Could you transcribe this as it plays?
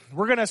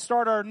We're going to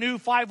start our new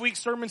 5-week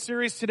sermon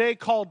series today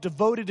called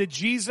Devoted to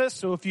Jesus.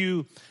 So if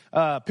you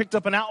picked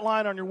up an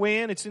outline on your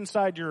way in, it's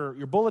inside your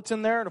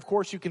bulletin there. And of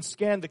course, you can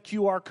scan the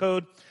QR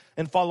code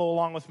and follow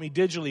along with me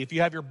digitally. If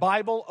you have your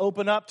Bible,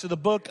 open up to the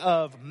book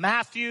of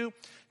Matthew,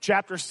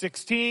 chapter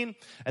 16.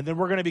 And then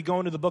we're going to be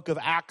going to the book of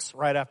Acts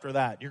right after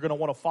that. You're going to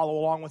want to follow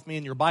along with me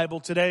in your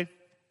Bible today,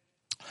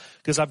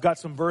 because I've got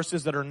some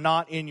verses that are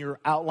not in your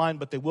outline,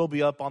 but they will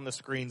be up on the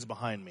screens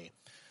behind me.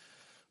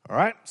 All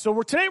right, so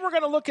today we're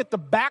going to look at the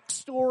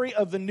backstory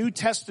of the New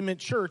Testament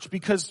church,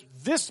 because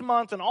this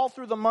month and all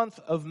through the month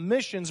of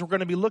missions, we're going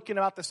to be looking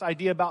about this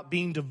idea about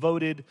being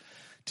devoted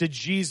to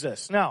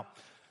Jesus. Now,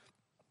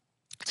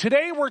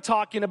 today we're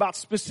talking about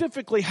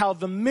specifically how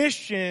the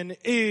mission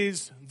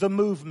is the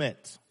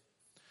movement.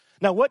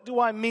 Now, what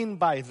do I mean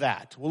by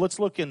that? Well, let's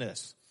look in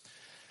this.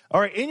 All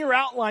right, in your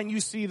outline,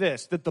 you see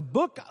this, that the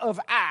book of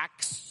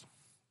Acts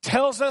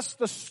tells us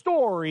the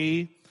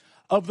story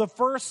of the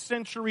first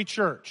century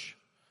church.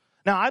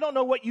 Now, I don't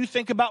know what you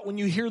think about when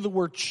you hear the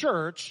word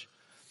church,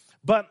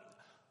 but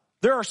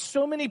there are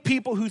so many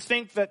people who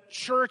think that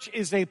church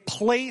is a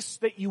place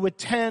that you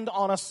attend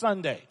on a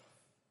Sunday.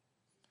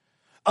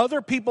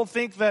 Other people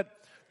think that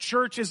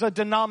church is a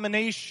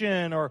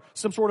denomination or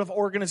some sort of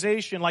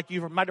organization, like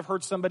you might have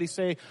heard somebody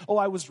say, oh,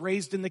 I was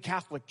raised in the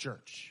Catholic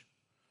Church.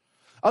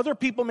 Other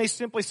people may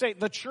simply say,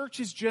 the church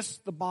is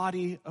just the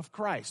body of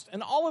Christ.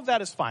 And all of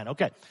that is fine,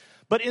 okay.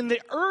 But in the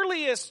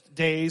earliest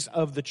days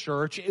of the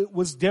church, it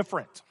was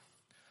different.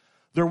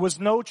 There was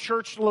no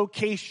church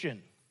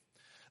location.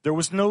 There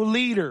was no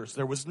leaders.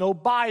 There was no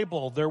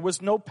Bible. There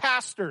was no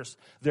pastors.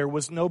 There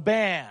was no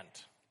band,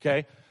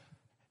 okay?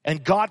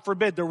 And God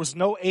forbid, there was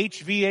no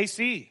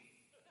HVAC,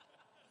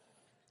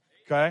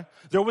 okay?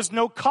 There was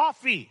no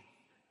coffee.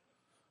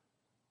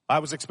 I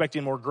was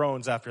expecting more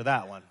groans after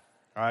that one,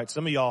 all right?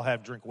 Some of y'all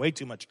have drink way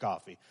too much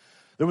coffee.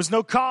 There was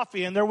no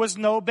coffee, and there was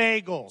no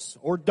bagels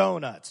or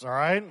donuts, all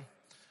right?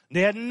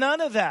 They had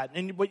none of that.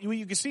 And what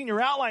you can see in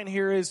your outline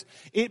here is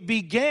it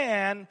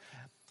began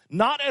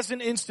not as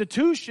an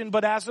institution,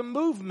 but as a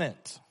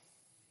movement.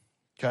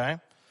 Okay?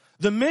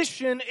 The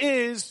mission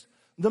is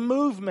the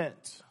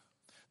movement.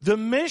 The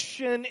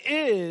mission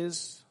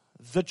is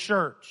the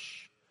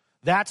church.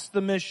 That's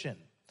the mission.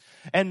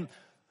 And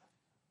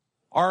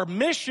our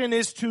mission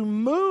is to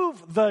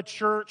move the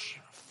church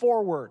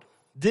forward.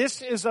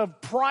 This is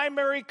of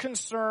primary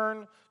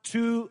concern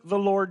to the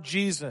Lord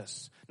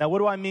Jesus. Now, what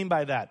do I mean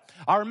by that?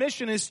 Our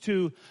mission is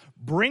to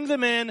bring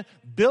them in,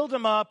 build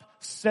them up,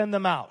 send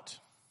them out.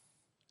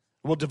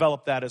 We'll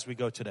develop that as we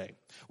go today.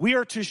 We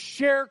are to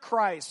share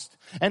Christ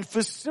and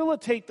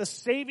facilitate the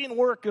saving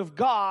work of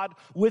God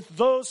with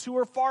those who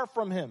are far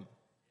from Him.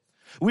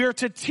 We are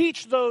to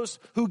teach those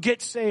who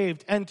get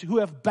saved and who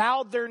have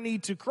bowed their knee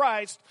to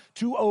Christ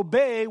to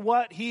obey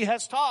what He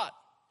has taught.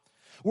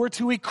 We're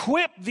to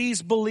equip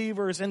these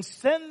believers and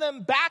send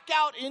them back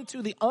out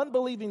into the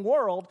unbelieving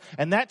world,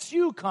 and that's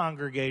you,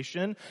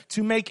 congregation,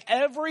 to make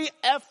every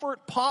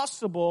effort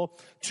possible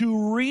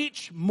to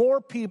reach more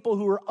people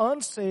who are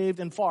unsaved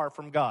and far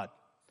from God.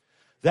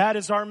 That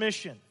is our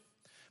mission,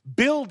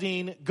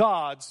 building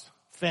God's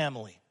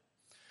family.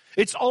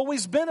 It's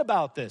always been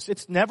about this.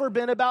 It's never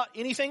been about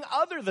anything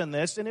other than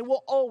this, and it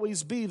will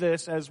always be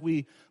this as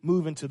we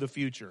move into the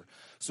future.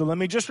 So let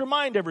me just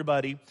remind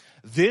everybody,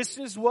 this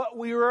is what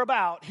we are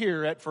about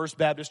here at First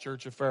Baptist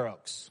Church of Fair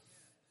Oaks.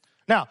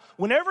 Now,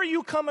 whenever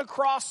you come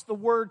across the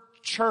word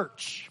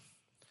church,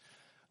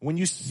 when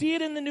you see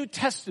it in the New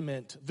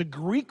Testament, the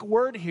Greek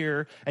word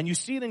here, and you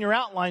see it in your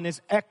outline, is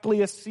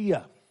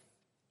ekklesia.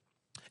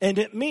 And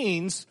it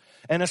means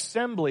an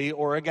assembly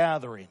or a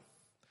gathering.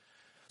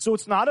 So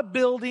it's not a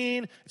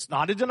building, it's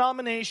not a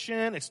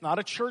denomination, it's not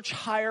a church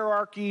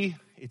hierarchy,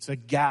 it's a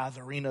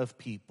gathering of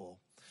people.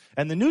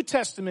 And the New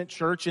Testament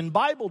church in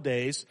Bible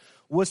days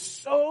was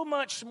so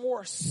much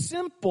more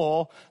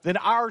simple than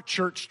our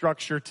church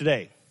structure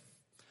today.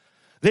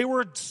 They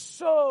were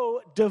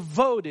so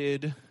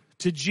devoted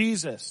to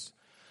Jesus.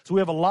 So we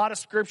have a lot of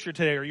scripture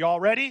today. Are you all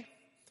ready?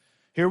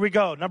 Here we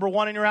go. Number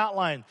one in your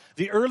outline.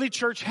 The early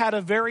church had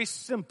a very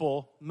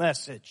simple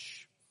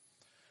message.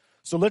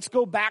 So let's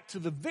go back to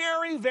the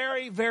very,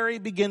 very, very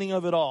beginning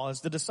of it all.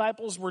 As the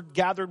disciples were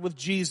gathered with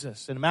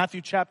Jesus in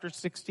Matthew chapter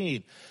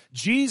 16,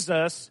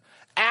 Jesus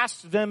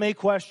asked them a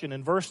question.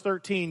 In verse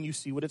 13, you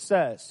see what it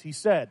says. He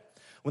said,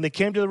 when they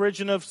came to the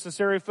region of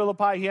Caesarea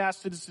Philippi, he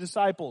asked his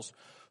disciples,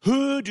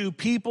 who do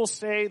people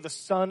say the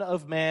Son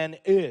of Man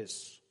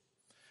is?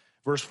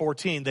 Verse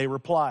 14, they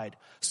replied,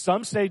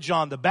 some say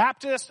John the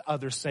Baptist,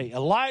 others say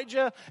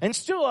Elijah, and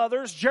still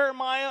others,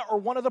 Jeremiah or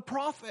one of the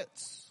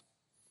prophets.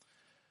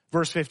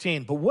 Verse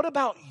 15, but what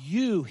about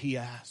you, he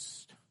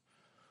asked.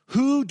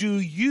 Who do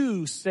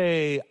you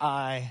say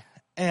I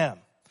am?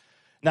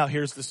 Now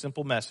here's the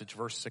simple message,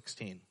 verse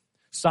 16.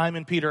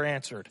 Simon Peter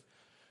answered,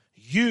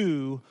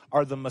 you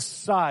are the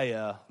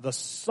Messiah, the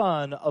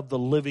Son of the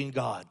living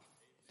God.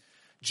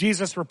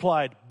 Jesus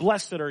replied,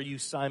 blessed are you,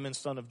 Simon,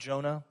 son of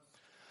Jonah,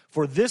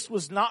 for this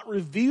was not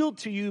revealed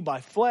to you by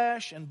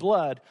flesh and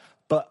blood,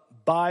 but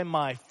by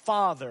my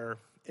Father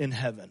in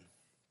heaven.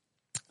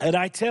 And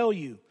I tell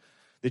you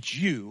that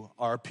you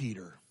are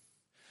Peter.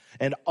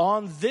 And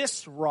on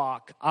this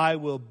rock I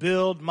will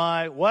build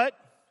my what?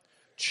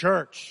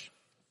 Church.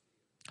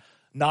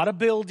 Not a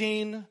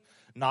building,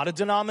 not a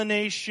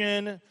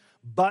denomination,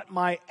 but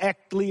my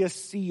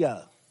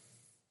ecclesia.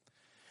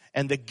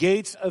 And the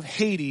gates of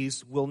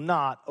Hades will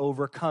not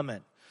overcome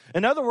it.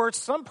 In other words,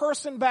 some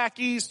person back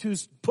east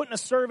who's putting a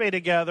survey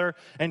together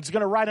and is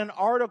going to write an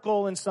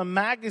article in some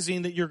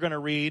magazine that you're going to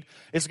read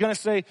is going to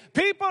say,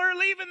 people are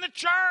leaving the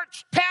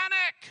church,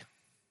 panic.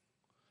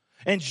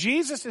 And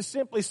Jesus is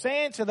simply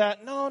saying to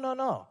that,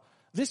 no.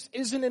 This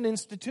isn't an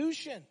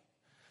institution.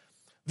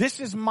 This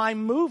is my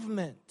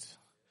movement.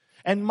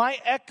 And my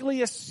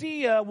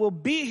ecclesia will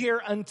be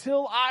here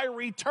until I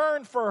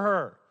return for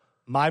her,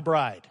 my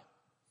bride.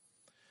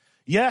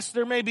 Yes,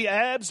 there may be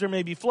ebbs, there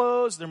may be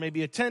flows, there may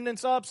be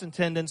attendance ups and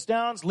attendance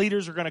downs.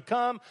 Leaders are going to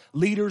come,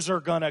 leaders are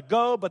going to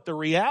go. But the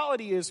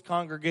reality is,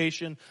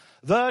 congregation,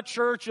 the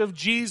church of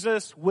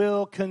Jesus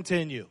will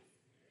continue.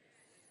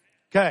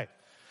 Okay.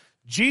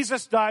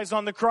 Jesus dies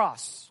on the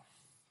cross.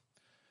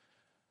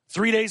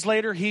 3 days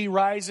later, he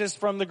rises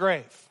from the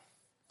grave.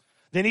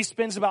 Then he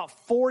spends about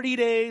 40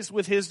 days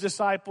with his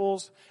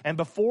disciples. And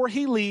before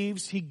he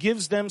leaves, he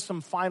gives them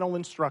some final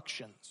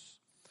instructions.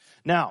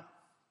 Now,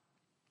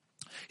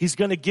 he's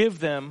going to give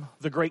them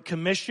the Great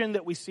Commission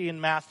that we see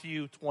in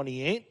Matthew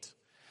 28.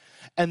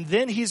 And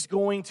then he's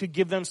going to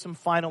give them some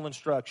final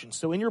instructions.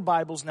 So in your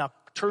Bibles, now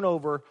turn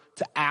over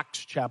to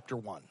Acts chapter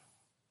 1.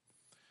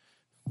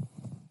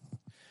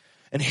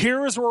 And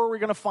here is where we're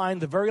going to find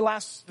the very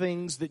last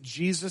things that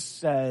Jesus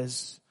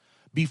says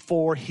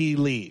before he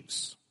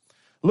leaves.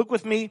 Look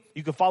with me.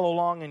 You can follow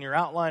along in your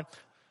outline.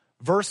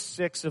 Verse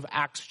 6 of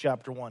Acts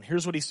chapter 1.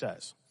 Here's what he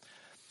says.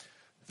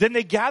 Then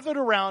they gathered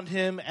around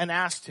him and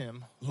asked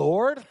him,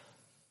 Lord,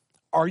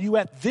 are you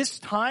at this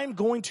time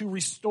going to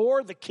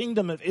restore the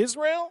kingdom of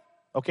Israel?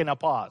 Okay, now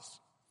pause.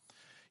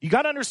 You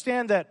got to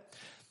understand that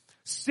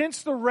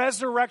since the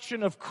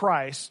resurrection of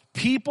Christ,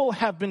 people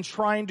have been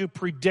trying to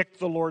predict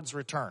the Lord's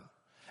return.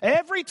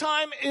 Every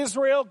time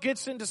Israel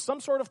gets into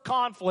some sort of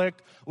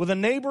conflict with a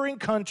neighboring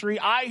country,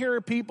 I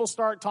hear people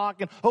start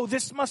talking, oh,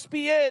 this must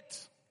be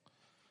it.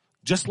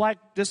 Just like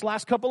this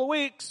last couple of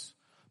weeks.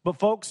 But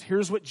folks,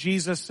 here's what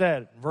Jesus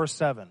said, verse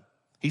 7.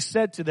 He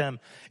said to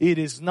them, it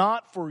is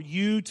not for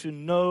you to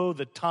know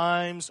the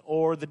times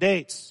or the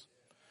dates.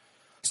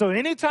 So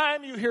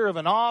anytime you hear of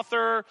an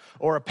author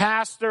or a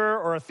pastor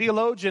or a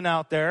theologian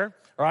out there,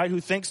 all right, who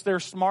thinks they're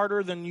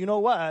smarter than you know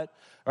what,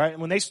 all right,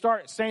 when they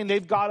start saying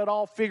they've got it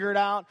all figured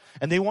out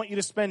and they want you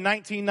to spend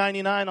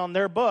 $19.99 on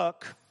their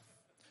book,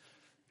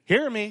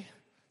 hear me,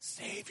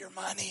 save your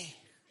money.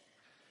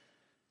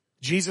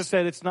 Jesus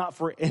said it's not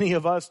for any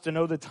of us to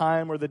know the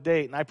time or the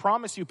date. And I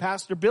promise you,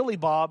 Pastor Billy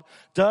Bob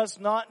does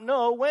not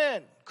know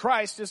when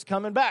Christ is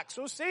coming back.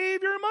 So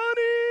save your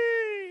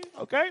money,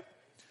 okay?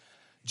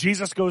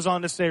 Jesus goes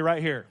on to say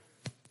right here,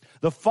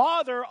 the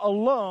Father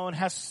alone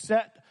has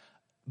set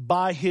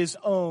by his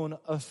own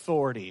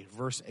authority,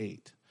 verse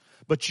 8.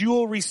 But you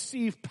will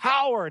receive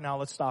power. Now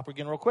let's stop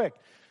again real quick.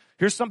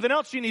 Here's something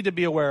else you need to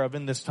be aware of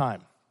in this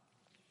time.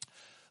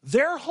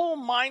 Their whole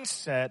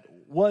mindset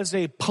was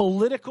a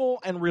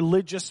political and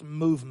religious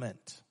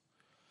movement.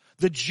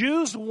 The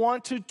Jews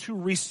wanted to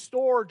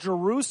restore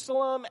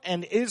Jerusalem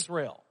and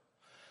Israel.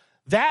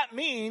 That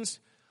means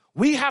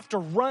we have to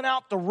run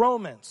out the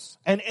Romans.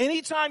 And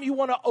anytime you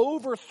want to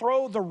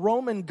overthrow the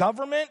Roman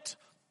government,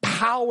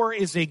 power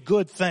is a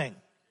good thing.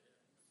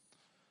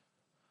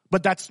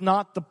 But that's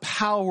not the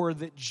power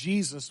that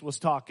Jesus was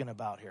talking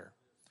about here.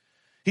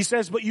 He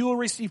says, but you will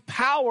receive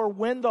power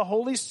when the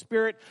Holy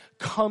Spirit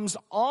comes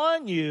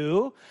on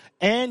you,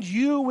 and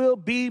you will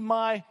be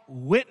my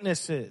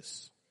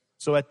witnesses.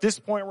 So at this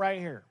point right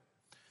here,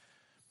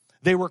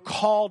 they were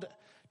called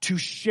to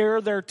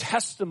share their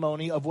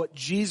testimony of what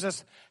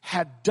Jesus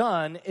had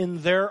done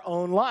in their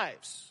own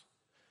lives.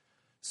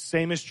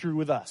 Same is true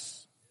with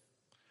us.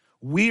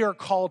 We are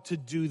called to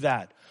do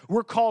that.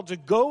 We're called to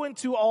go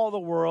into all the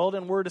world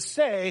and we're to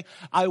say,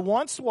 I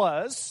once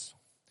was,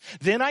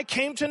 then I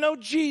came to know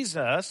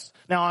Jesus.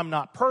 Now I'm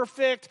not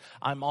perfect.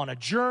 I'm on a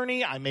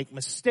journey. I make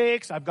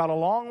mistakes. I've got a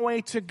long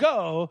way to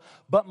go,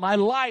 but my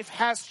life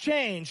has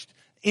changed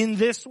in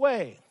this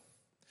way.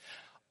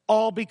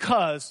 All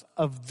because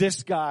of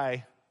this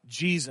guy,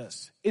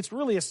 Jesus. It's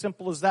really as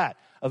simple as that.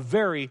 A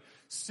very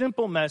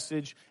simple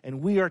message,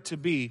 and we are to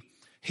be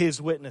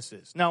his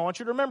witnesses. Now I want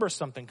you to remember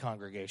something,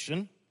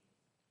 congregation.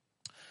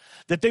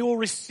 That they will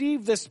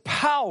receive this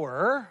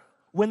power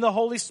when the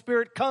Holy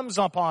Spirit comes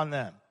upon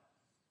them.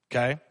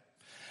 Okay?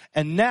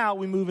 And now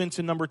we move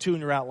into number 2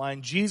 in your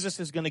outline. Jesus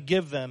is going to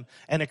give them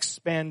an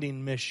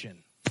expanding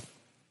mission.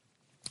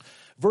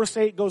 Verse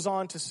 8 goes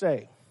on to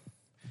say,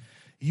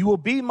 you will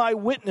be my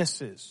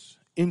witnesses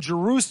in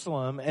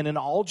Jerusalem and in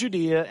all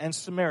Judea and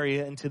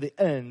Samaria and to the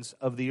ends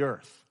of the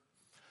earth.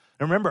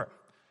 Now remember,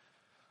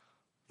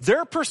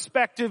 their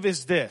perspective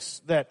is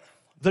this, that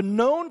the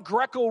known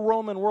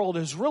Greco-Roman world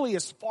is really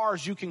as far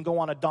as you can go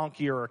on a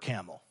donkey or a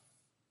camel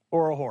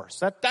or a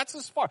horse. That's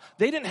as far.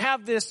 They didn't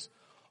have this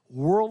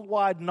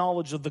worldwide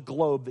knowledge of the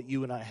globe that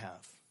you and I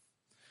have.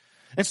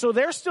 And so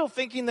they're still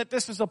thinking that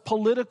this is a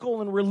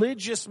political and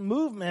religious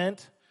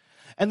movement,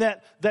 and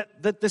that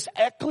this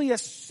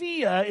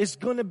ecclesia is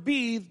going to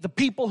be the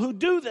people who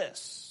do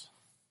this.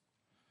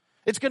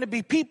 It's going to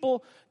be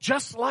people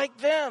just like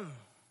them.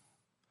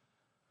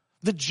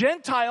 The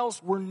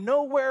Gentiles were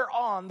nowhere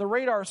on the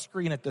radar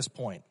screen at this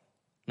point.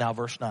 Now,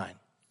 verse 9.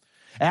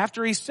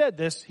 After he said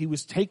this, he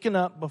was taken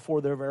up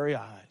before their very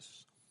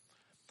eyes,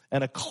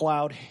 and a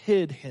cloud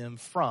hid him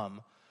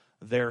from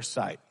their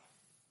sight.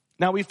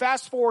 Now, we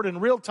fast forward in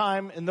real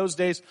time. In those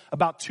days,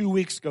 about 2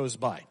 weeks goes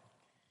by.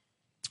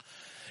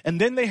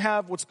 And then they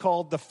have what's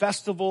called the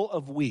Festival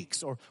of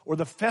Weeks, or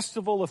the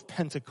Festival of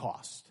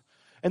Pentecost.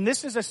 And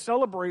this is a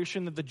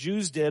celebration that the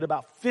Jews did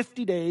about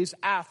 50 days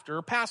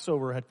after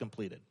Passover had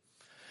completed.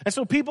 And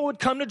so people would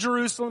come to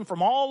Jerusalem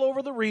from all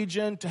over the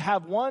region to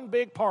have one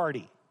big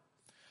party.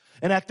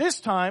 And at this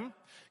time,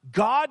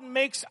 God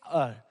makes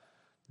a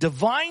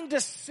divine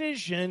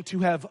decision to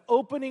have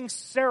opening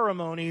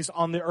ceremonies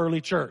on the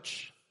early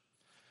church.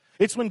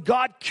 It's when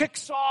God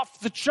kicks off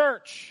the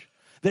church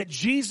that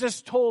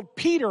Jesus told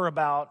Peter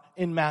about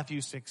in Matthew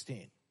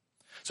 16.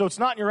 So it's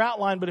not in your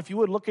outline, but if you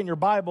would look in your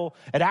Bible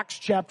at Acts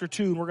chapter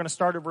 2, and we're going to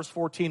start at verse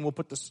 14. We'll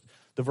put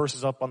the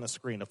verses up on the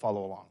screen to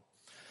follow along.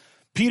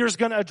 Peter's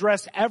going to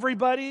address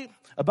everybody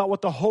about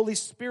what the Holy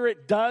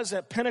Spirit does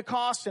at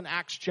Pentecost in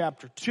Acts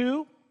chapter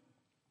 2.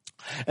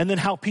 And then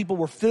how people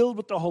were filled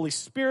with the Holy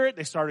Spirit.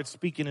 They started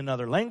speaking in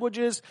other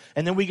languages.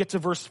 And then we get to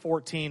verse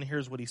 14.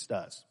 Here's what he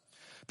does.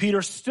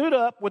 Peter stood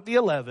up with the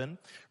 11,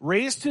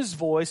 raised his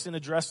voice, and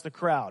addressed the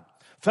crowd.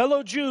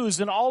 Fellow Jews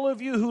and all of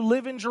you who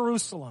live in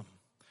Jerusalem,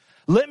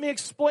 let me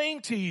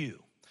explain to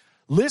you.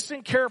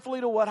 Listen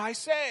carefully to what I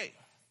say.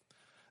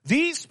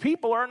 These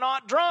people are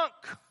not drunk,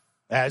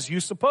 as you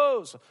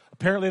suppose.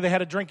 Apparently they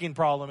had a drinking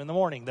problem in the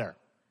morning there.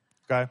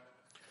 Okay?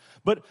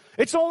 But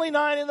it's only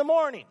 9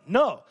 a.m.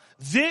 No,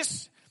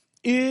 this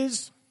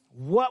is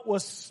what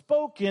was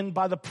spoken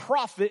by the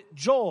prophet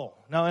Joel.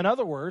 Now, in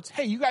other words,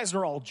 hey, you guys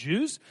are all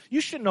Jews.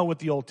 You should know what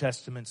the Old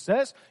Testament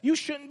says. You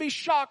shouldn't be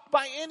shocked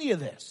by any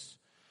of this.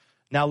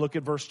 Now look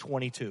at verse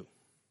 22.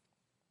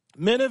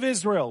 Men of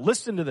Israel,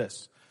 listen to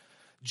this.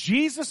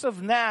 Jesus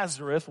of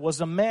Nazareth was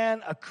a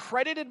man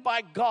accredited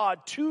by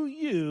God to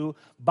you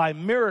by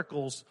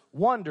miracles,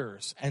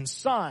 wonders, and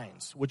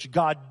signs, which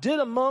God did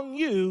among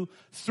you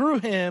through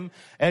him,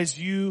 as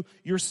you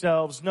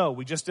yourselves know.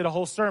 We just did a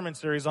whole sermon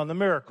series on the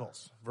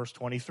miracles. Verse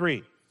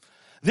 23.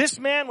 This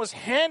man was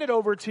handed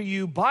over to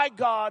you by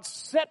God's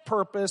set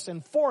purpose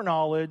and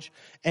foreknowledge,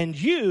 and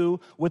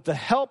you, with the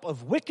help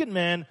of wicked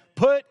men,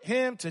 put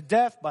him to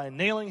death by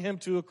nailing him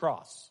to a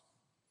cross.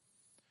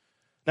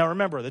 Now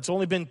remember, it's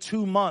only been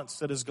 2 months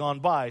that has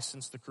gone by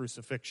since the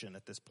crucifixion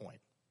at this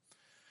point.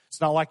 It's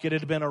not like it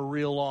had been a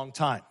real long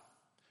time.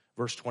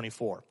 Verse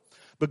 24.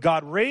 But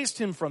God raised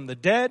him from the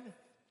dead,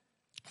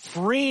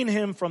 freeing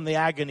him from the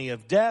agony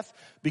of death,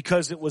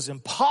 because it was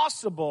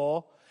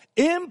impossible,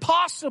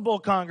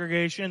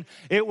 congregation,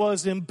 it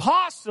was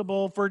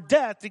impossible for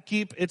death to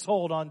keep its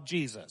hold on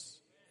Jesus.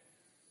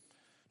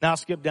 Now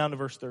skip down to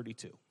verse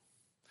 32.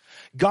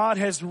 God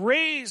has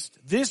raised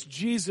this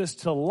Jesus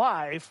to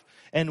life,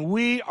 and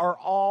we are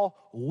all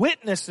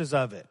witnesses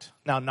of it.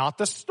 Now, not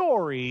the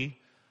story,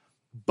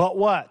 but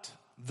what?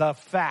 The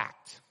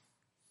fact.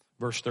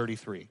 Verse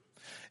 33.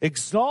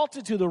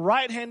 Exalted to the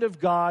right hand of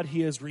God,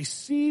 he has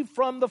received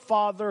from the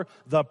Father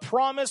the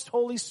promised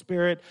Holy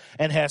Spirit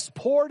and has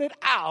poured it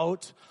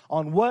out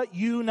on what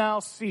you now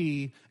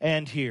see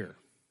and hear.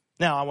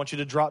 Now, I want you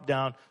to drop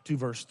down to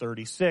verse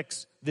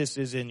 36. This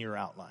is in your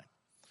outline.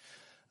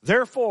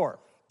 Therefore,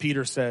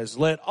 Peter says,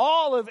 let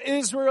all of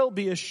Israel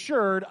be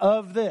assured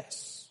of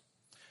this.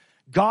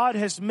 God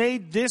has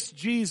made this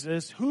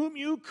Jesus, whom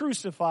you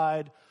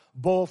crucified,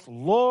 both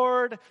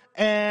Lord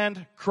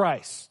and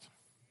Christ.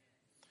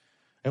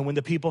 And when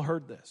the people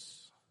heard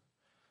this,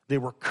 they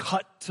were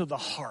cut to the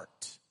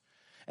heart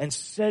and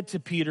said to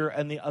Peter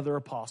and the other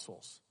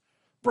apostles,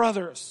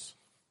 brothers,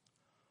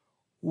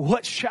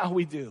 what shall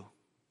we do?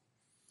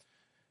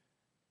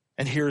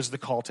 And here's the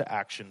call to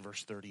action,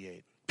 verse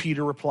 38.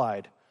 Peter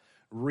replied,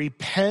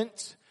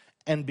 repent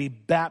and be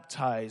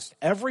baptized,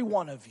 every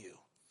one of you,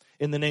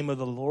 in the name of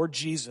the Lord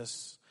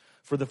Jesus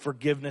for the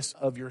forgiveness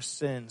of your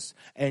sins,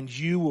 and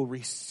you will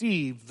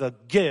receive the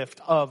gift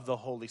of the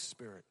Holy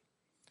Spirit.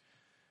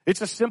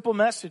 It's a simple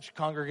message,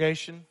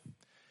 congregation.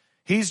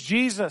 He's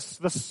Jesus,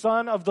 the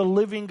Son of the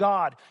living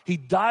God. He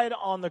died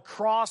on the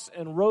cross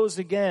and rose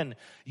again.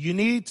 You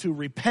need to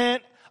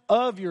repent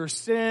of your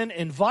sin,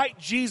 invite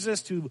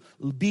Jesus to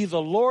be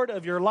the Lord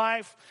of your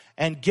life,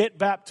 and get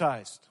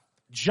baptized.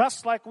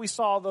 Just like we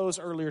saw those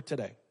earlier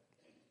today.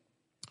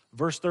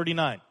 Verse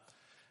 39.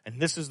 And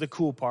this is the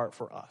cool part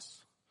for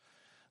us.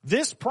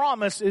 This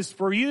promise is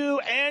for you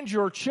and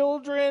your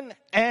children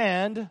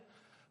and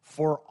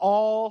for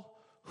all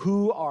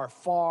who are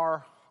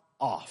far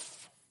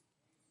off.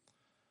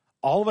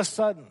 All of a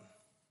sudden,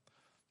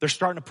 They're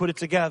starting to put it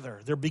together.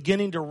 They're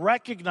beginning to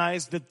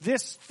recognize that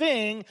this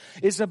thing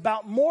is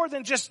about more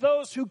than just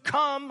those who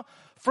come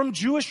from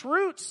Jewish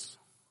roots.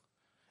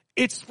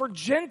 It's for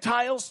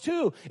Gentiles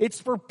too.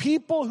 It's for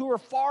people who are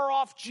far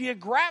off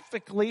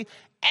geographically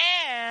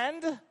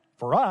and,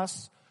 for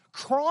us,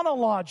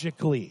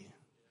 chronologically.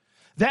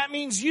 That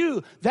means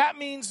you, that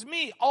means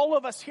me. All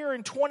of us here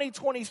in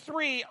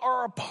 2023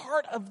 are a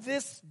part of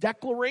this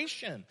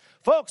declaration.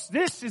 Folks,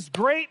 this is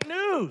great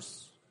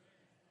news.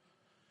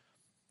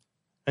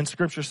 And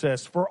Scripture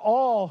says, for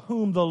all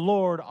whom the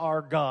Lord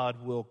our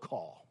God will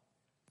call.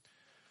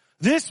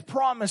 This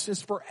promise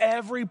is for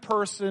every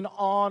person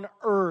on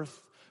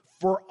earth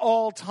for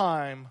all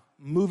time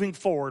moving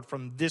forward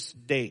from this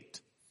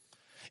date.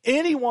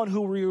 Anyone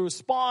who will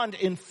respond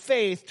in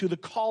faith to the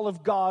call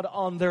of God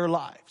on their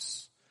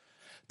lives.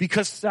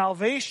 Because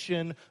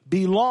salvation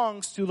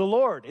belongs to the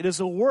Lord. It is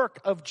a work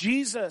of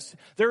Jesus.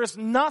 There is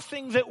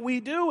nothing that we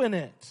do in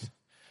it.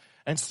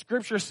 And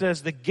Scripture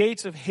says the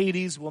gates of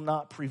Hades will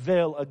not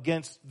prevail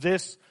against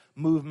this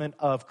movement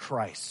of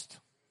Christ.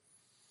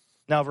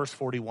 Now verse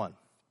 41.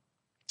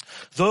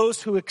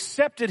 Those who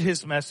accepted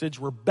his message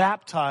were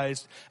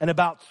baptized, and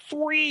about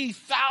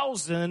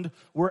 3,000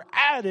 were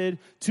added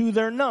to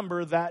their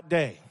number that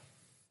day.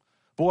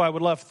 Boy, I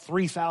would love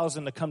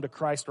 3,000 to come to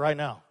Christ right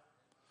now.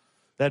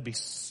 That'd be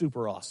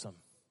super awesome.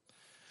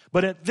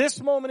 But at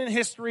this moment in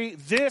history,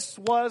 this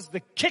was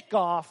the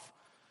kickoff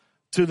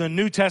to the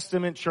New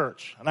Testament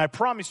church. And I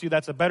promise you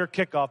that's a better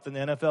kickoff than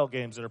the NFL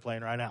games that are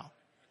playing right now.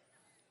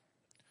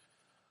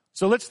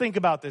 So let's think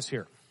about this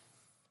here.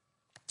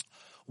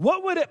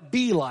 What would it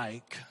be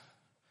like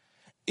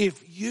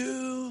if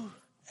you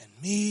and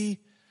me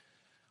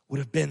would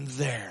have been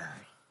there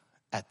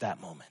at that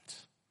moment?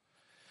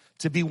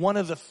 To be one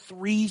of the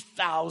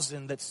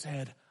 3,000 that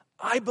said,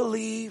 I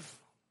believe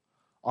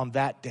on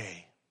that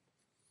day.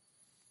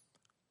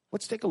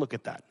 Let's take a look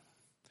at that.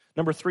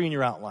 Number 3 in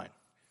your outline.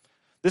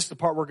 This is the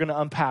part we're going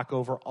to unpack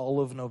over all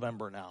of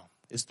November now,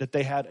 is that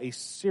they had a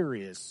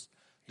serious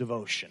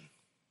devotion.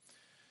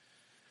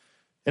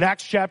 In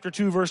Acts chapter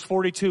 2, verse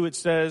 42, it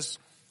says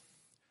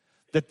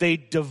that they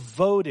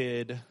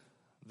devoted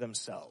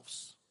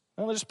themselves.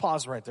 Now, let's just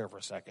pause right there for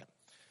a second.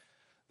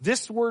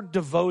 This word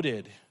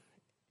devoted,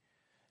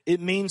 it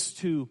means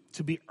to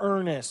be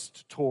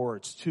earnest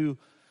towards, to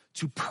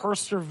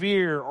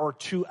persevere, or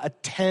to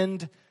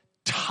attend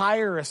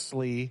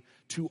tirelessly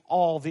to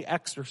all the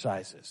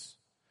exercises.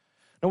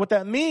 Now, what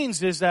that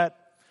means is that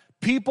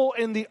people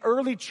in the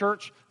early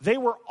church, they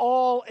were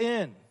all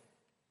in.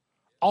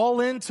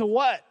 All into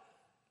what?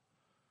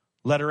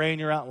 Letter A in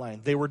your outline.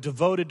 They were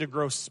devoted to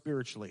grow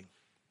spiritually.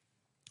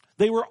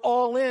 They were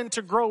all in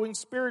to growing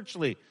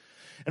spiritually.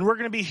 And we're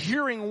going to be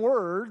hearing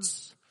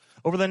words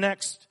over the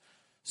next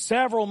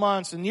several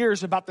months and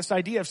years about this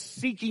idea of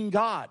seeking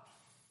God.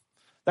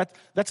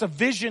 That's a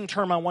vision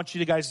term I want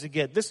you guys to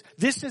get. This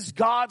is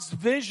God's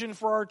vision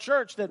for our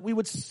church, that we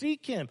would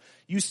seek Him.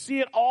 You see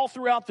it all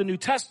throughout the New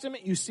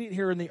Testament. You see it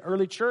here in the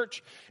early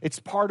church. It's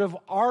part of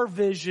our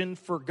vision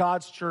for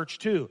God's church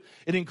too.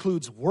 It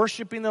includes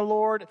worshiping the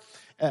Lord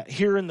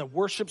here in the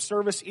worship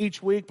service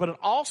each week, but it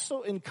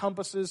also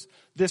encompasses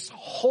this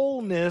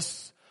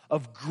wholeness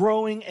of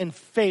growing in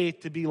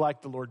faith to be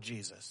like the Lord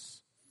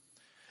Jesus.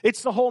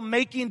 It's the whole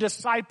making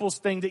disciples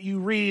thing that you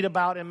read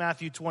about in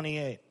Matthew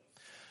 28.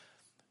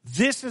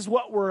 This is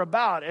what we're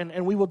about,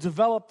 and we will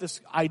develop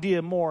this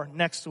idea more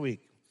next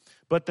week.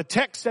 But the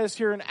text says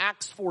here in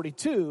Acts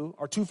 42,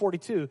 or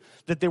 2:42,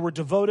 that they were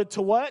devoted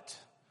to what?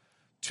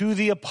 To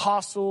the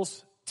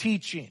apostles'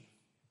 teaching.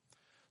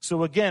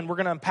 So again, we're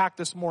going to unpack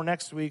this more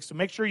next week. So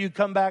make sure you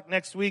come back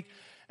next week,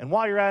 and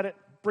while you're at it,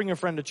 bring a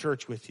friend to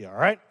church with you, all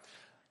right?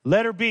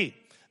 Letter B,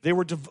 they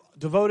were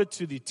devoted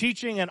to the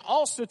teaching and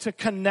also to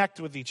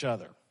connect with each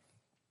other.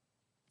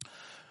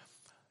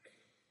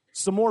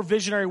 Some more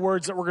visionary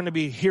words that we're going to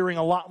be hearing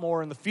a lot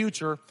more in the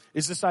future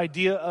is this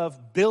idea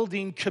of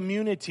building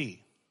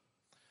community.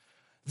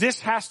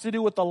 This has to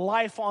do with the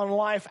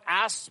life-on-life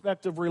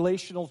aspect of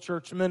relational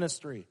church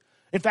ministry.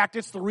 In fact,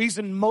 it's the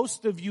reason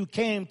most of you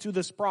came to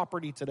this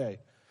property today.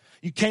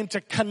 You came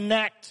to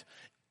connect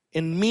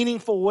in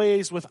meaningful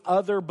ways with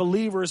other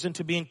believers and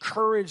to be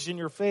encouraged in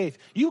your faith.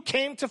 You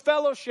came to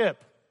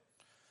fellowship.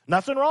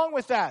 Nothing wrong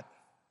with that.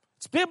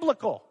 It's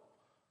biblical.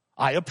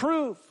 I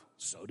approve.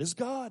 So does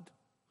God.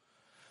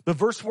 But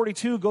verse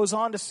 42 goes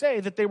on to say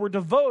that they were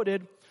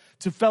devoted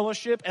to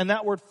fellowship, and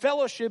that word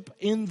fellowship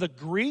in the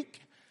Greek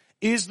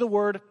is the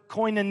word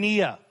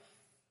koinonia.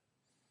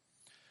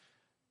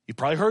 You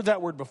probably heard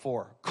that word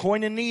before.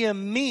 Koinonia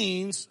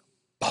means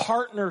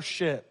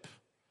partnership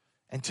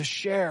and to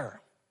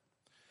share.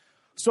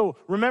 So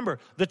remember,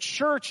 the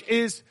church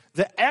is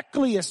the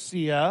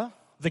ecclesia,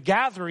 the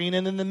gathering,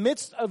 and in the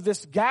midst of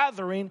this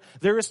gathering,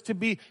 there is to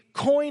be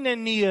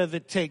koinonia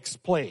that takes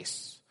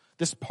place.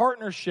 This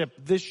partnership,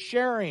 this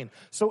sharing.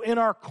 So in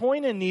our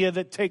koinonia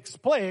that takes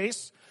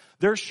place,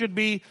 there should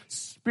be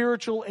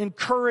spiritual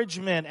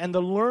encouragement and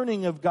the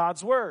learning of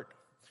God's word.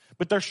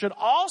 But there should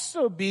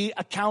also be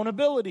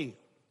accountability.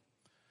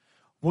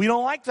 We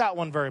don't like that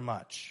one very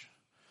much.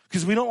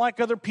 because we don't like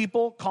other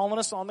people calling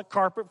us on the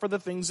carpet for the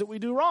things that we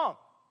do wrong.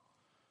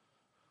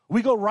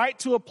 We go right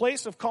to a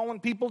place of calling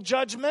people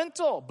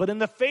judgmental. But in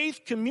the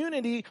faith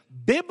community,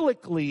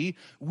 biblically,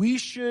 we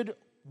should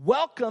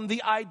welcome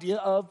the idea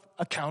of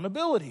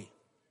accountability.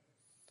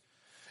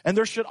 And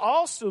there should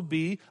also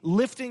be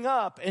lifting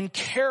up and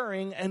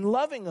caring and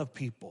loving of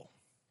people.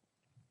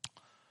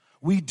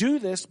 We do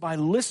this by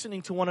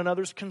listening to one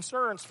another's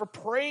concerns, for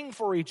praying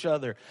for each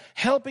other,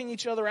 helping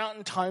each other out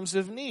in times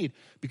of need.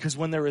 Because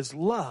when there is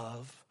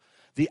love,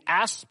 the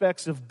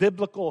aspects of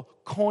biblical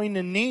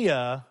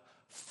koinonia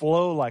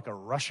flow like a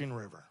rushing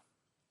river.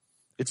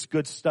 It's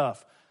good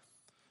stuff.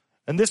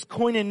 And this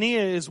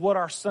koinonia is what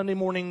our Sunday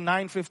morning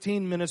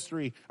 9:15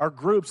 ministry, our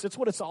groups, it's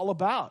what it's all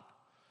about.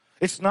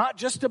 It's not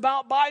just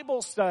about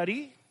Bible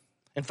study.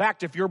 In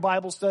fact, if your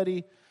Bible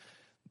study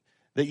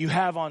that you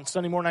have on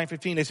Sunday morning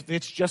 9:15, if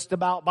it's just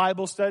about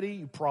Bible study,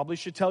 you probably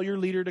should tell your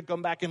leader to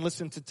come back and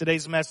listen to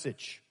today's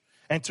message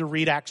and to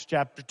read Acts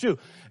chapter 2.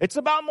 It's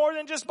about more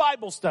than just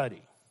Bible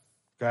study.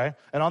 Okay?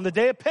 And on the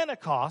day of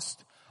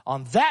Pentecost,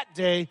 on that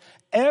day,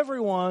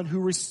 everyone who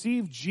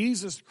received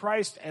Jesus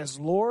Christ as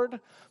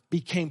Lord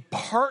became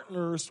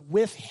partners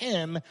with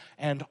him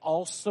and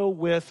also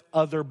with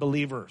other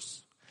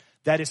believers.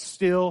 That is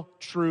still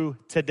true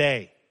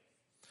today.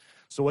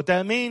 So what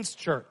that means,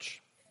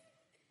 church,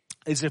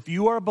 is if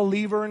you are a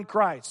believer in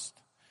Christ,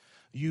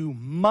 you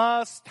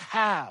must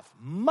have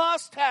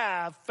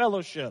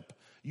fellowship.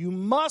 You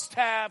must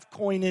have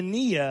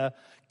koinonia,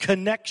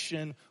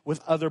 connection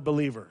with other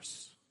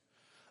believers.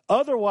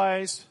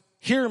 Otherwise,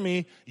 hear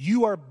me,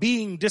 you are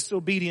being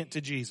disobedient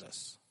to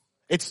Jesus.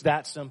 It's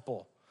that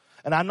simple.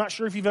 And I'm not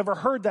sure if you've ever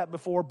heard that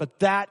before, but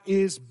that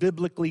is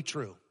biblically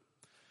true.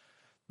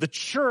 The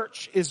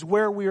church is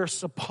where we are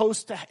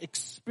supposed to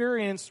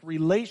experience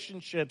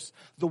relationships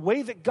the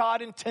way that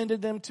God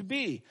intended them to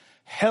be.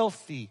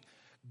 Healthy,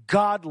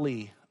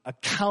 godly,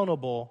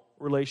 accountable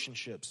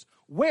relationships.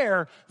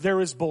 Where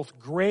there is both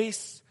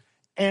grace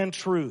and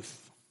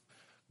truth.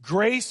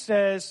 Grace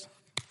says,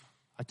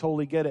 I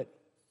totally get it.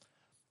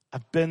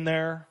 I've been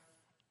there.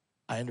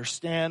 I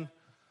understand.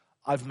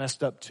 I've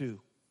messed up too.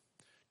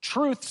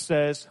 Truth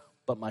says,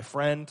 but my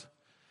friend,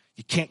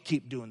 you can't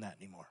keep doing that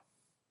anymore.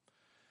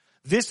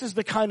 This is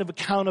the kind of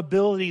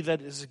accountability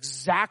that is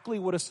exactly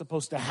what is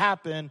supposed to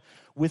happen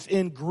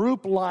within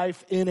group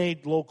life in a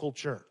local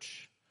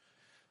church.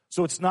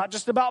 So it's not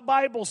just about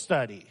Bible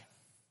study.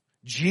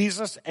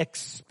 Jesus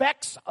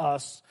expects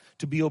us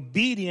to be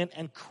obedient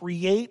and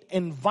create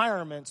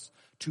environments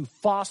to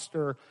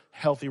foster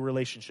healthy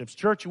relationships.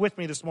 Church, you with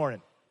me this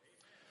morning?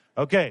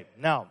 Okay,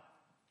 now,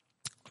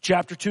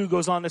 chapter 2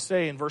 goes on to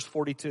say in verse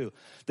 42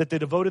 that they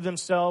devoted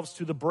themselves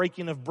to the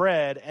breaking of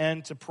bread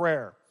and to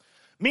prayer.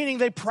 Meaning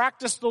they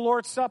practiced the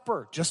Lord's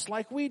Supper, just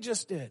like we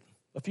just did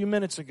a few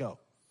minutes ago.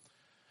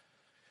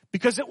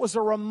 Because it was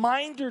a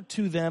reminder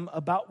to them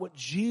about what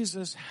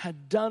Jesus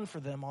had done for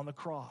them on the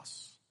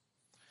cross.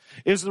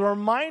 It was a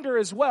reminder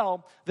as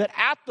well that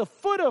at the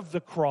foot of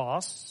the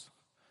cross,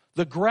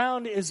 the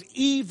ground is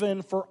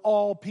even for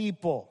all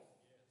people.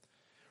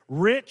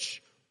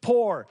 Rich,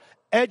 poor,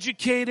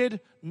 educated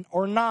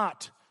or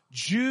not,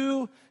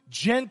 Jew,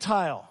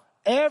 Gentile.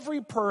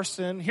 Every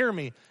person, hear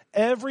me,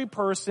 every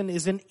person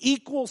is an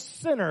equal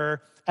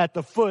sinner at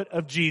the foot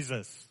of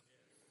Jesus.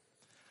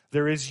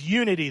 There is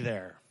unity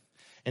there,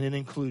 and it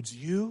includes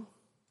you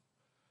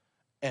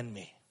and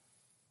me.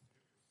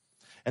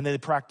 And they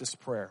practice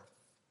prayer.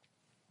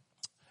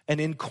 And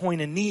in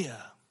koinonia,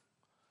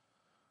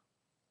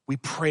 we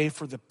pray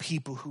for the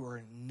people who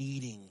are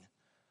needing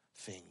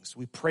things.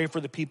 We pray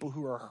for the people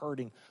who are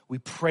hurting. We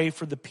pray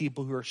for the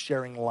people who are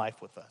sharing life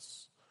with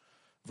us.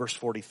 Verse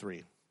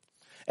 43.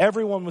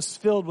 Everyone was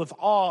filled with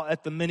awe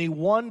at the many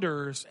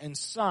wonders and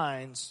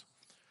signs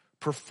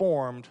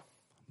performed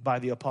by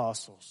the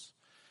apostles.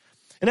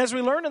 And as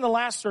we learned in the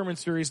last sermon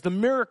series, the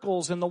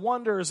miracles and the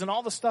wonders and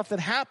all the stuff that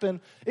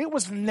happened, it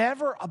was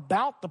never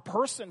about the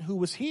person who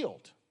was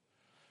healed.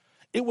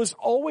 It was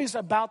always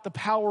about the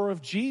power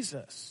of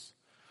Jesus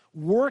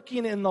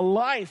working in the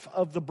life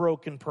of the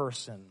broken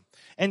person.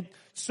 And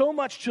so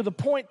much to the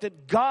point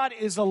that God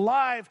is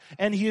alive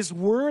and he is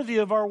worthy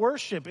of our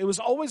worship. It was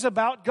always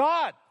about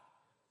God.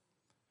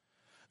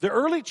 The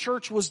early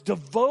church was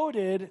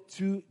devoted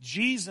to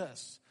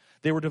Jesus.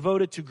 They were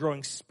devoted to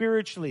growing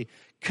spiritually,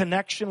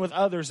 connection with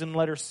others, and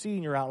letter C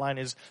in your outline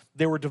is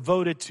they were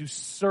devoted to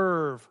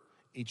serve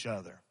each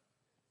other.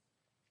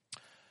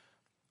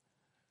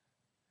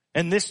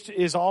 And this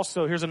is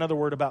also, here's another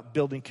word about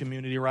building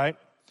community, right?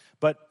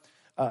 But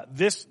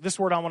this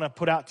word I want to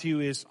put out to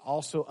you is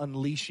also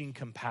unleashing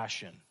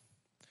compassion.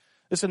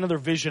 This is another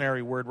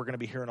visionary word we're going to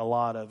be hearing a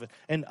lot of.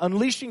 And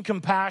unleashing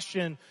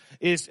compassion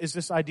is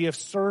this idea of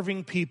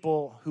serving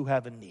people who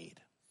have a need.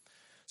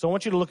 So I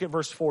want you to look at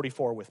verse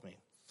 44 with me.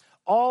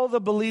 All the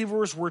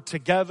believers were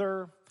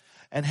together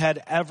and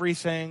had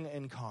everything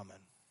in common.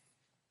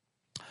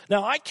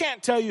 Now, I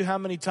can't tell you how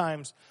many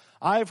times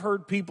I've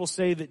heard people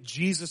say that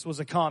Jesus was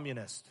a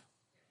communist.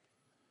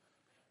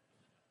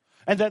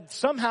 And that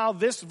somehow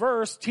this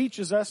verse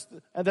teaches us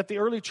that the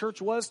early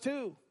church was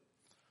too.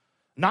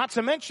 Not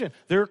to mention,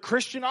 there are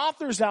Christian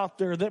authors out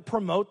there that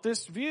promote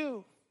this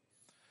view.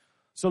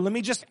 So let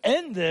me just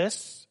end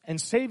this and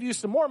save you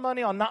some more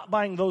money on not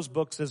buying those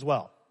books as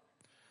well.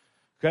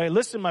 Okay,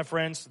 listen, my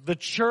friends, the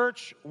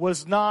church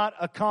was not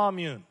a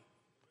commune.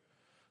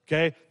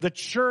 Okay, the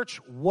church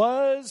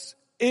was,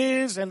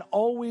 is, and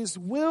always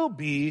will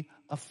be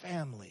a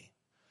family,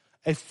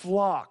 a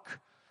flock,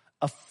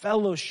 a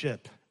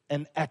fellowship,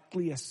 an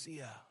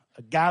ecclesia,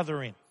 a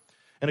gathering.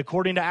 And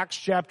according to Acts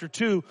chapter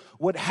 2,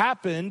 what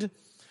happened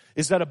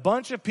is that a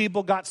bunch of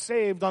people got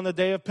saved on the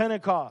day of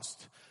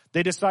Pentecost.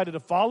 They decided to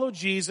follow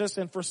Jesus,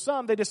 and for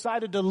some, they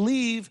decided to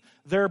leave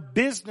their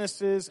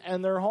businesses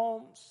and their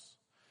homes.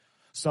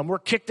 Some were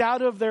kicked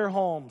out of their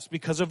homes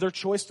because of their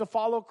choice to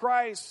follow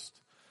Christ.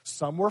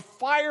 Some were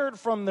fired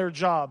from their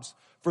jobs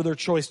for their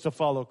choice to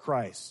follow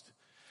Christ.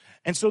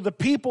 And so the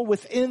people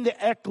within the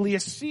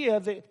ecclesia,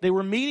 they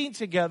were meeting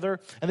together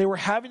and they were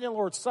having the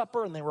Lord's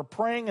Supper and they were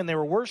praying and they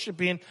were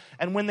worshiping.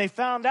 And when they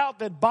found out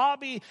that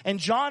Bobby and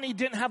Johnny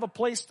didn't have a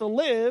place to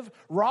live,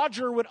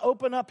 Roger would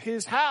open up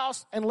his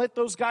house and let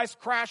those guys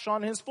crash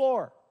on his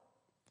floor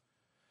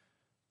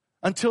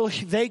until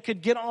they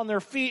could get on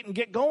their feet and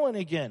get going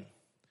again.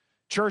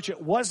 Church,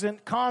 it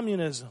wasn't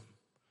communism.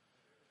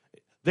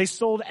 They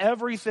sold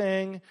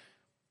everything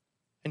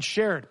and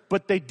shared,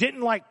 but they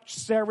didn't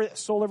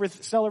sell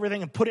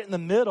everything and put it in the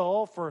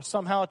middle for it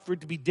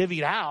to be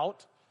divvied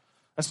out.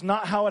 That's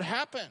not how it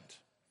happened.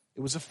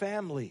 It was a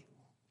family.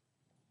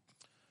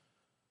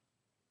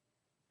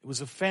 It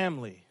was a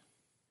family.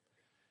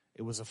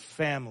 It was a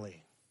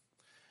family.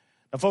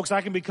 Now, folks, I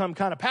can become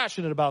kind of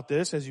passionate about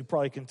this, as you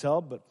probably can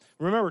tell, but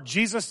remember,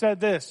 Jesus said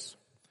this,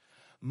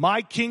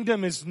 "My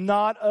kingdom is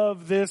not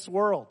of this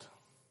world."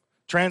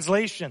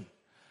 Translation,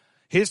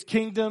 His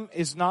kingdom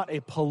is not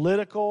a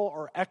political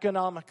or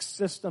economic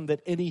system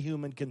that any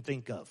human can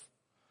think of.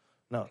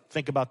 No,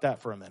 think about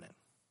that for a minute.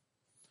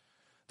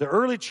 The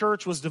early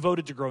church was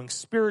devoted to growing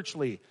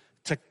spiritually,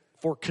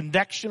 for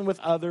connection with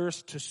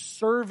others, to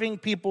serving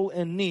people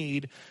in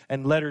need,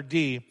 and letter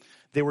D,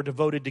 they were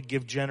devoted to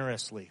give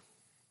generously.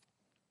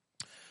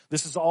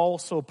 This is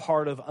also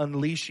part of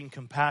unleashing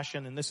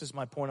compassion, and this is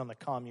my point on the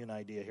commune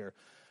idea here.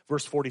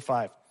 Verse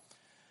 45.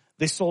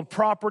 They sold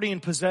property and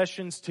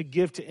possessions to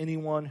give to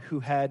anyone who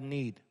had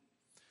need.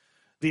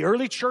 The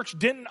early church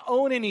didn't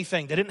own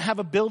anything. They didn't have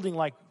a building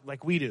like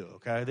we do,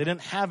 okay? They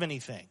didn't have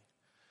anything.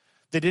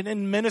 They didn't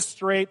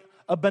administrate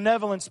a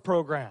benevolence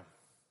program.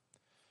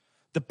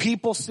 The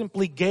people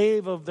simply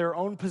gave of their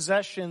own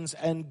possessions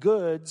and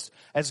goods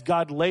as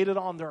God laid it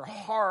on their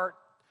heart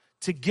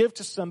to give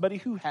to somebody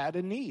who had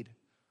a need.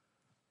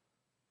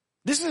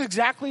 This is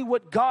exactly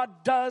what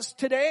God does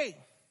today.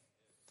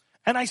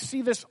 And I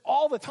see this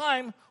all the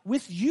time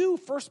with you,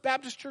 First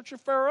Baptist Church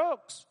of Fair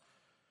Oaks.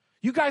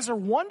 You guys are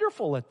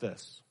wonderful at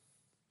this.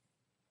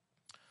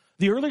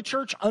 The early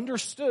church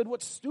understood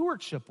what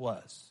stewardship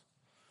was.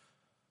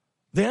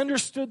 They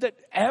understood that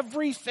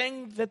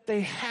everything that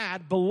they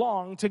had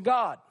belonged to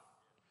God.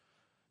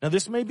 Now,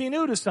 this may be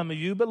new to some of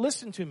you, but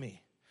listen to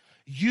me.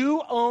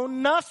 You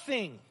own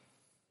nothing.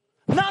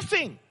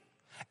 Nothing.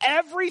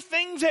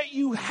 Everything that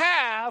you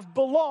have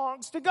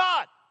belongs to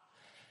God.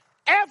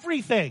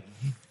 Everything.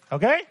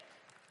 Okay?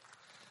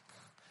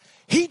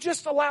 He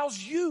just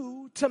allows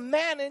you to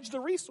manage the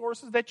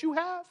resources that you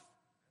have.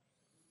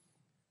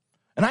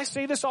 And I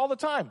say this all the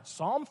time.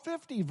 Psalm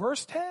 50,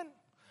 verse 10.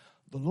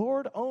 The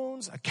Lord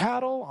owns a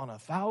cattle on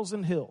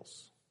 1,000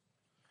 hills.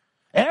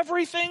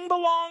 Everything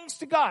belongs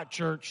to God,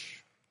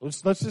 church.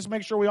 Let's just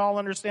make sure we all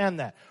understand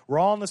that. We're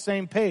all on the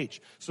same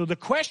page. So the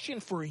question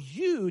for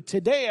you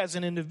today as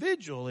an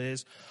individual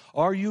is,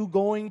 are you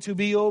going to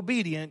be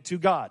obedient to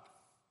God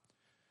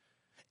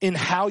in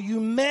how you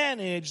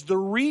manage the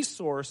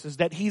resources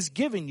that He's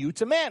given you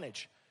to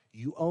manage?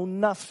 You own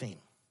nothing.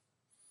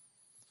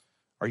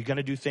 Are you going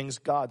to do things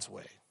God's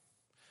way?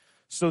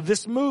 So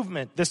this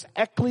movement, this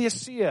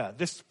ecclesia,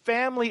 this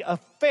family of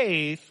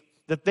faith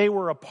that they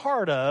were a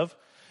part of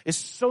is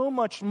so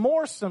much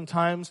more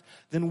sometimes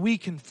than we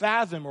can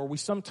fathom or we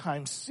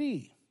sometimes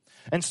see.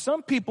 And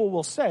some people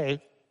will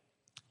say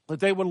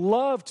that they would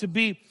love to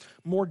be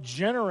more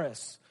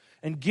generous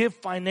and give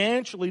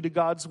financially to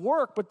God's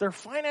work, but their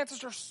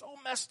finances are so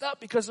messed up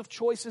because of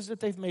choices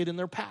that they've made in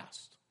their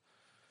past.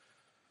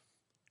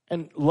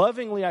 And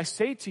lovingly, I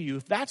say to you,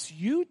 if that's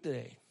you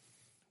today,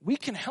 we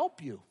can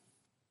help you.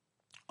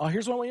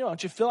 Here's what I want you to know. I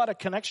want you to fill out a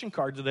connection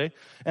card today,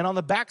 and on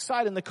the back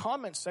side in the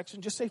comments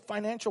section, just say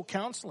financial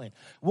counseling.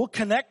 We'll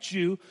connect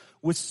you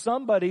with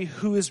somebody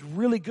who is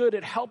really good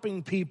at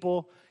helping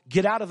people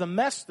get out of the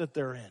mess that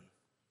they're in.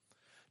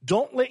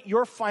 Don't let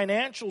your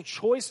financial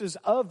choices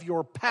of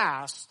your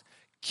past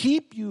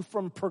keep you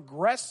from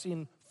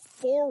progressing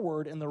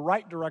forward in the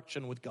right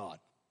direction with God.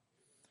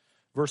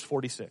 Verse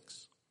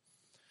 46.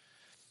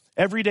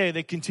 Every day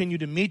they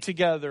continued to meet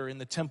together in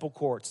the temple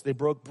courts. They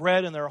broke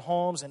bread in their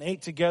homes and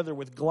ate together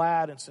with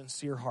glad and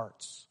sincere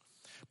hearts,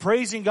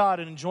 praising God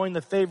and enjoying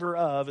the favor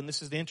of, and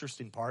this is the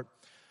interesting part,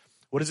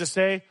 what does it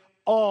say?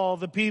 All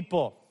the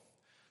people.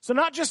 So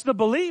not just the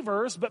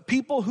believers, but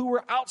people who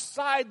were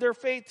outside their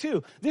faith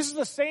too. This is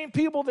the same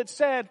people that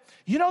said,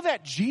 you know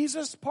that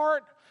Jesus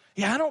part?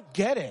 Yeah, I don't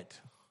get it.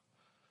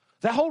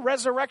 That whole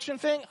resurrection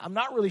thing, I'm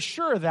not really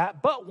sure of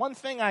that. But one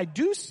thing I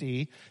do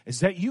see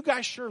is that you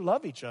guys sure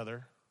love each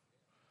other.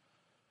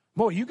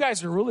 Boy, you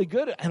guys are really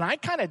good. And I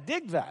kind of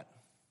dig that.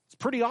 It's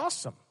pretty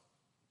awesome.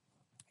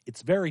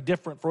 It's very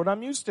different from what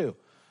I'm used to.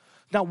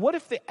 Now, what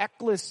if the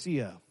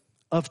ecclesia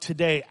of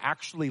today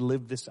actually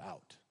lived this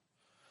out?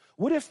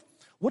 What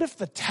if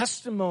the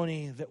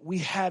testimony that we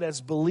had as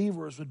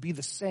believers would be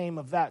the same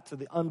of that to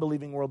the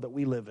unbelieving world that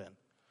we live in?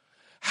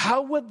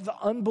 How would the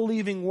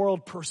unbelieving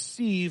world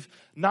perceive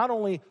not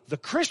only the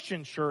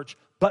Christian church,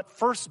 but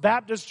First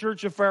Baptist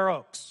Church of Fair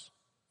Oaks?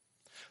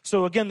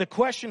 So again, the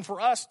question for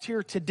us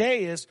here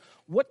today is,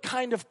 what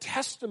kind of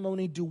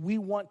testimony do we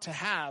want to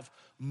have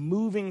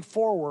moving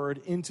forward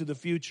into the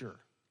future?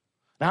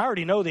 Now, I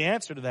already know the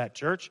answer to that,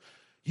 church.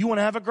 You want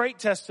to have a great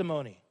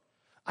testimony.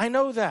 I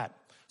know that.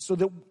 So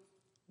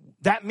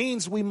that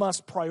means we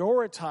must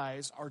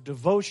prioritize our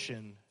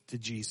devotion to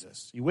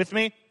Jesus. You with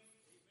me?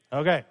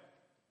 Okay.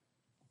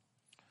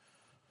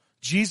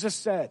 Jesus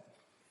said,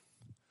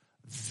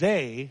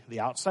 they,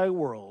 the outside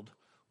world,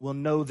 will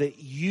know that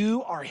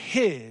you are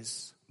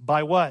his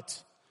by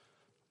what?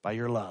 By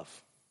your love.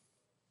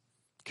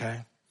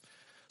 Okay?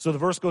 So the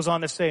verse goes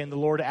on to say, and the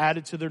Lord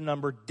added to their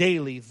number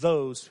daily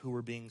those who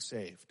were being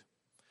saved.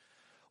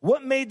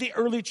 What made the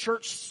early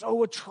church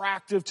so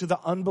attractive to the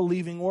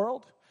unbelieving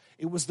world?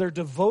 It was their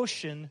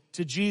devotion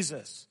to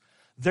Jesus.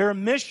 Their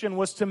mission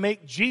was to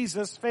make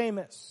Jesus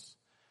famous.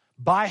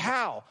 By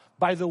how?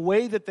 By the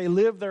way that they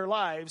lived their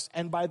lives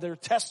and by their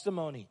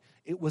testimony.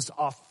 It was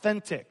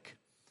authentic.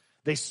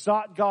 They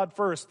sought God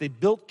first. They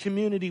built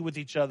community with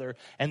each other.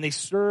 And they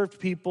served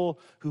people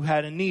who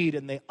had a need.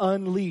 And they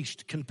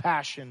unleashed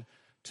compassion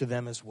to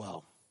them as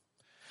well.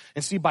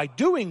 And see, by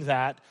doing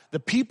that, the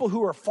people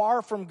who are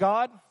far from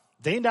God,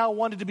 they now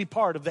wanted to be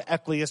part of the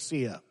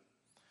ecclesia.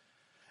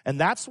 And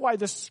that's why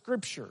the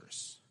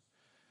scriptures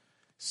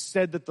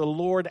said that the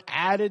Lord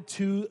added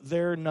to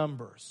their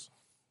numbers.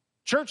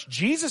 Church,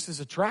 Jesus is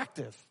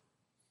attractive.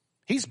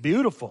 He's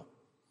beautiful.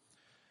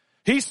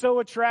 He's so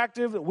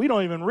attractive that we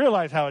don't even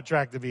realize how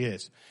attractive he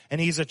is.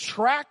 And he's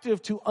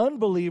attractive to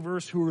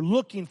unbelievers who are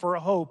looking for a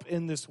hope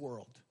in this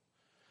world.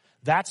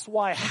 That's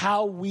why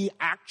how we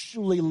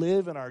actually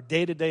live in our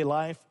day-to-day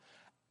life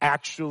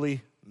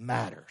actually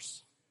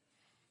matters.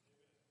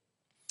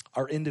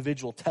 Our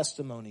individual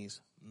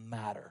testimonies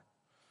matter.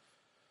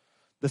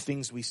 The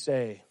things we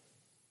say,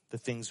 the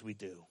things we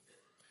do.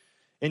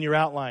 In your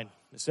outline,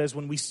 it says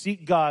when we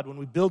seek God, when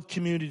we build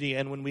community,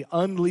 and when we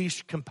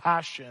unleash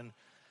compassion,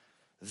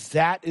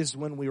 that is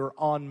when we are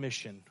on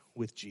mission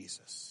with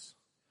Jesus.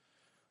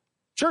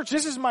 Church,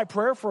 this is my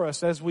prayer for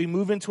us as we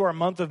move into our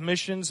month of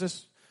missions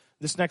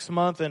this next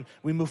month and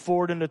we move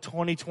forward into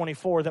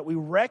 2024, that we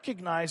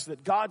recognize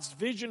that God's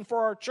vision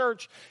for our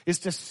church is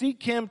to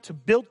seek him, to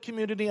build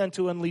community, and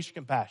to unleash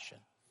compassion.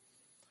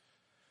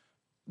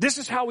 This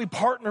is how we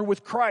partner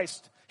with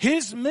Christ.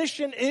 His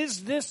mission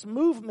is this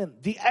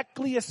movement, the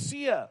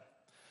ecclesia.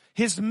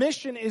 His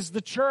mission is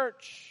the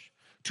church,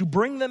 to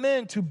bring them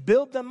in, to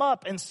build them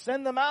up, and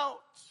send them out.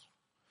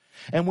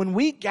 And when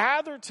we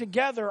gather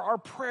together, our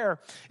prayer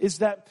is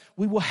that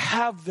we will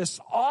have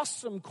this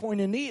awesome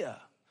koinonia.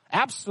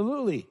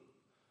 Absolutely.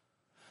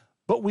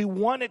 But we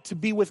want it to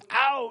be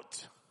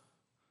without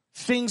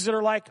things that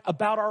are like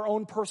about our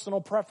own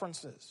personal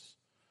preferences.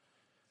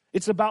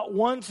 It's about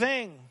one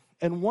thing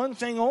and one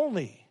thing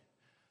only: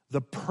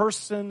 the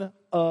person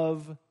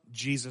of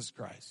Jesus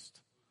Christ.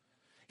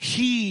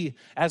 He,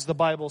 as the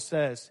Bible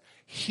says,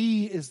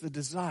 he is the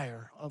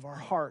desire of our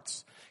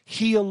hearts.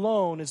 He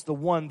alone is the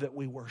one that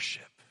we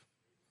worship.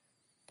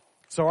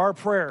 So our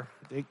prayer,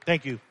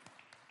 thank you.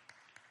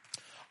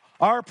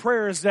 Our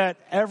prayer is that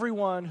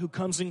everyone who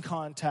comes in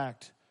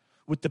contact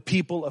with the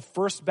people of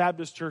First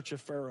Baptist Church of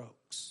Fair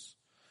Oaks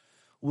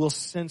will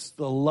sense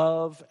the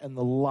love and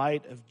the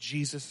light of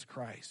Jesus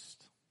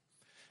Christ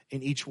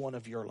in each one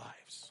of your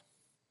lives.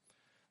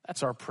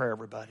 That's our prayer,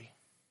 everybody.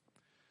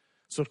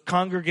 So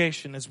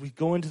congregation, as we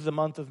go into the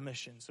month of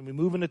missions and we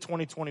move into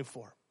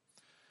 2024,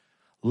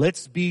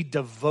 let's be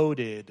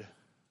devoted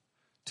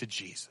to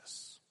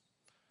Jesus.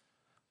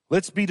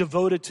 Let's be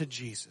devoted to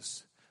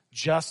Jesus,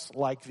 just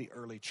like the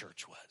early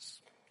church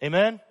was.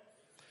 Amen?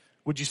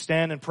 Would you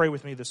stand and pray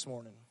with me this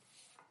morning?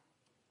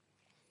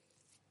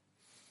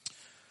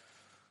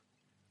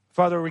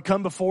 Father, we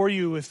come before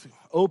you with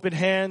open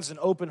hands and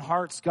open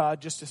hearts, God,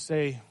 just to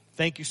say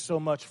thank you so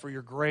much for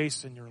your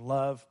grace and your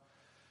love.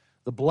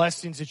 The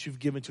blessings that you've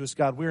given to us,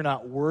 God, we are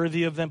not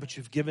worthy of them, but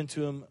you've given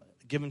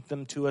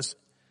them to us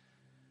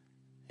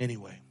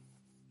anyway.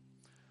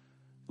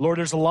 Lord,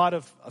 there's a lot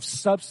of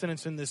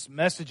substance in this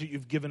message that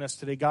you've given us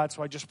today, God,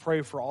 so I just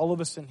pray for all of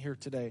us in here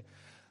today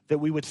that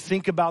we would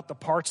think about the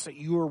parts that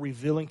you are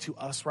revealing to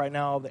us right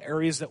now, the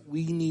areas that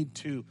we need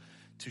to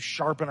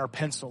sharpen our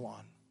pencil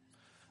on,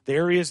 the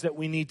areas that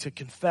we need to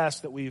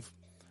confess that we've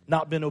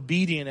not been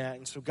obedient at.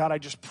 And so, God, I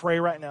just pray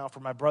right now for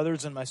my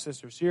brothers and my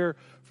sisters here,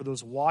 for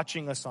those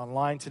watching us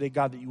online today,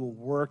 God, that you will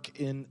work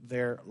in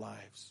their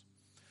lives.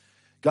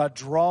 God,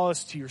 draw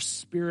us to your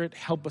Spirit.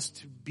 Help us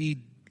to be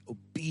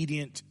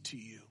obedient to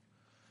you.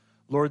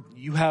 Lord,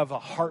 you have a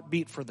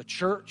heartbeat for the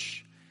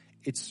church.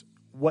 It's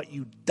what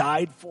you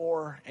died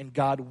for. And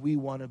God, we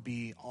want to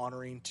be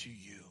honoring to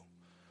you.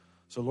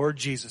 So, Lord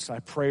Jesus, I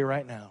pray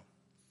right now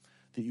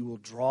that you will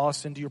draw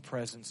us into your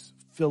presence,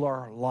 fill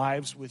our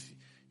lives with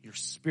your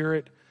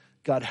Spirit.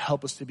 God,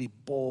 help us to be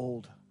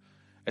bold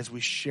as we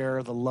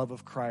share the love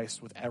of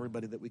Christ with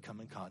everybody that we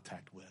come in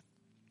contact with.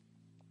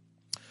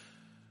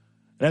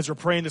 And as we're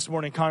praying this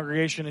morning,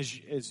 congregation,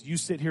 as you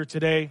sit here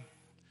today,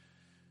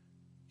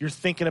 you're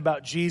thinking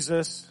about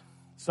Jesus.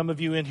 Some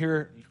of you in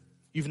here,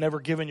 you've never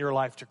given your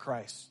life to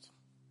Christ.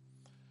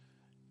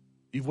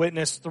 You've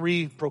witnessed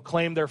 3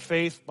 proclaim their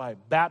faith by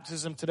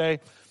baptism today.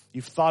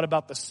 You've thought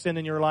about the sin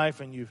in your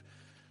life, and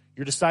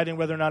you're deciding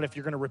whether or not if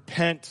you're going to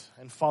repent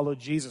and follow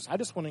Jesus. I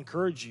just want to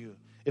encourage you,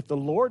 if the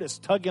Lord is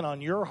tugging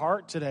on your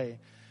heart today,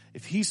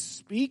 if he's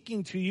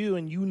speaking to you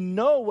and you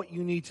know what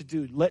you need to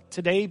do, let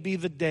today be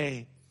the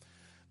day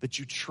that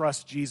you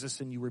trust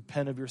Jesus and you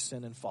repent of your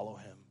sin and follow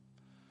him.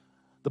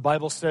 The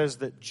Bible says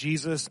that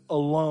Jesus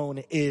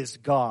alone is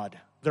God.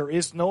 There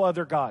is no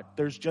other God.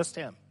 There's just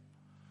him.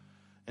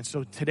 And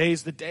so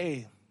today's the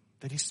day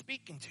that he's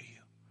speaking to you.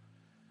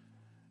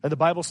 And the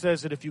Bible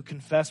says that if you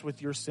confess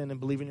with your sin and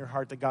believe in your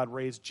heart that God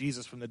raised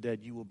Jesus from the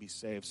dead, you will be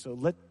saved. So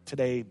let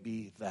today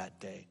be that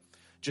day.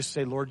 Just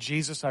say, Lord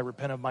Jesus, I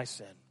repent of my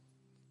sin.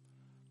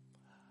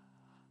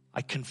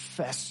 I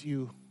confess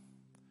you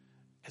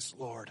as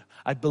Lord.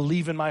 I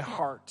believe in my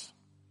heart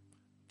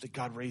that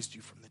God raised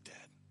you from the dead.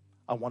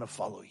 I want to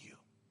follow you.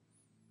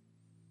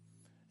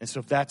 And so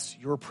if that's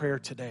your prayer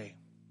today,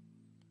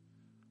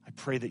 I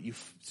pray that you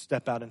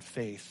step out in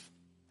faith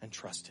and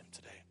trust him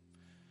today.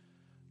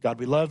 God,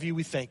 we love you.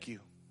 We thank you.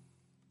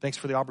 Thanks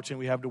for the opportunity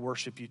we have to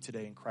worship you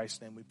today. In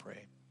Christ's name we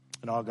pray.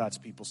 And all God's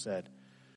people said,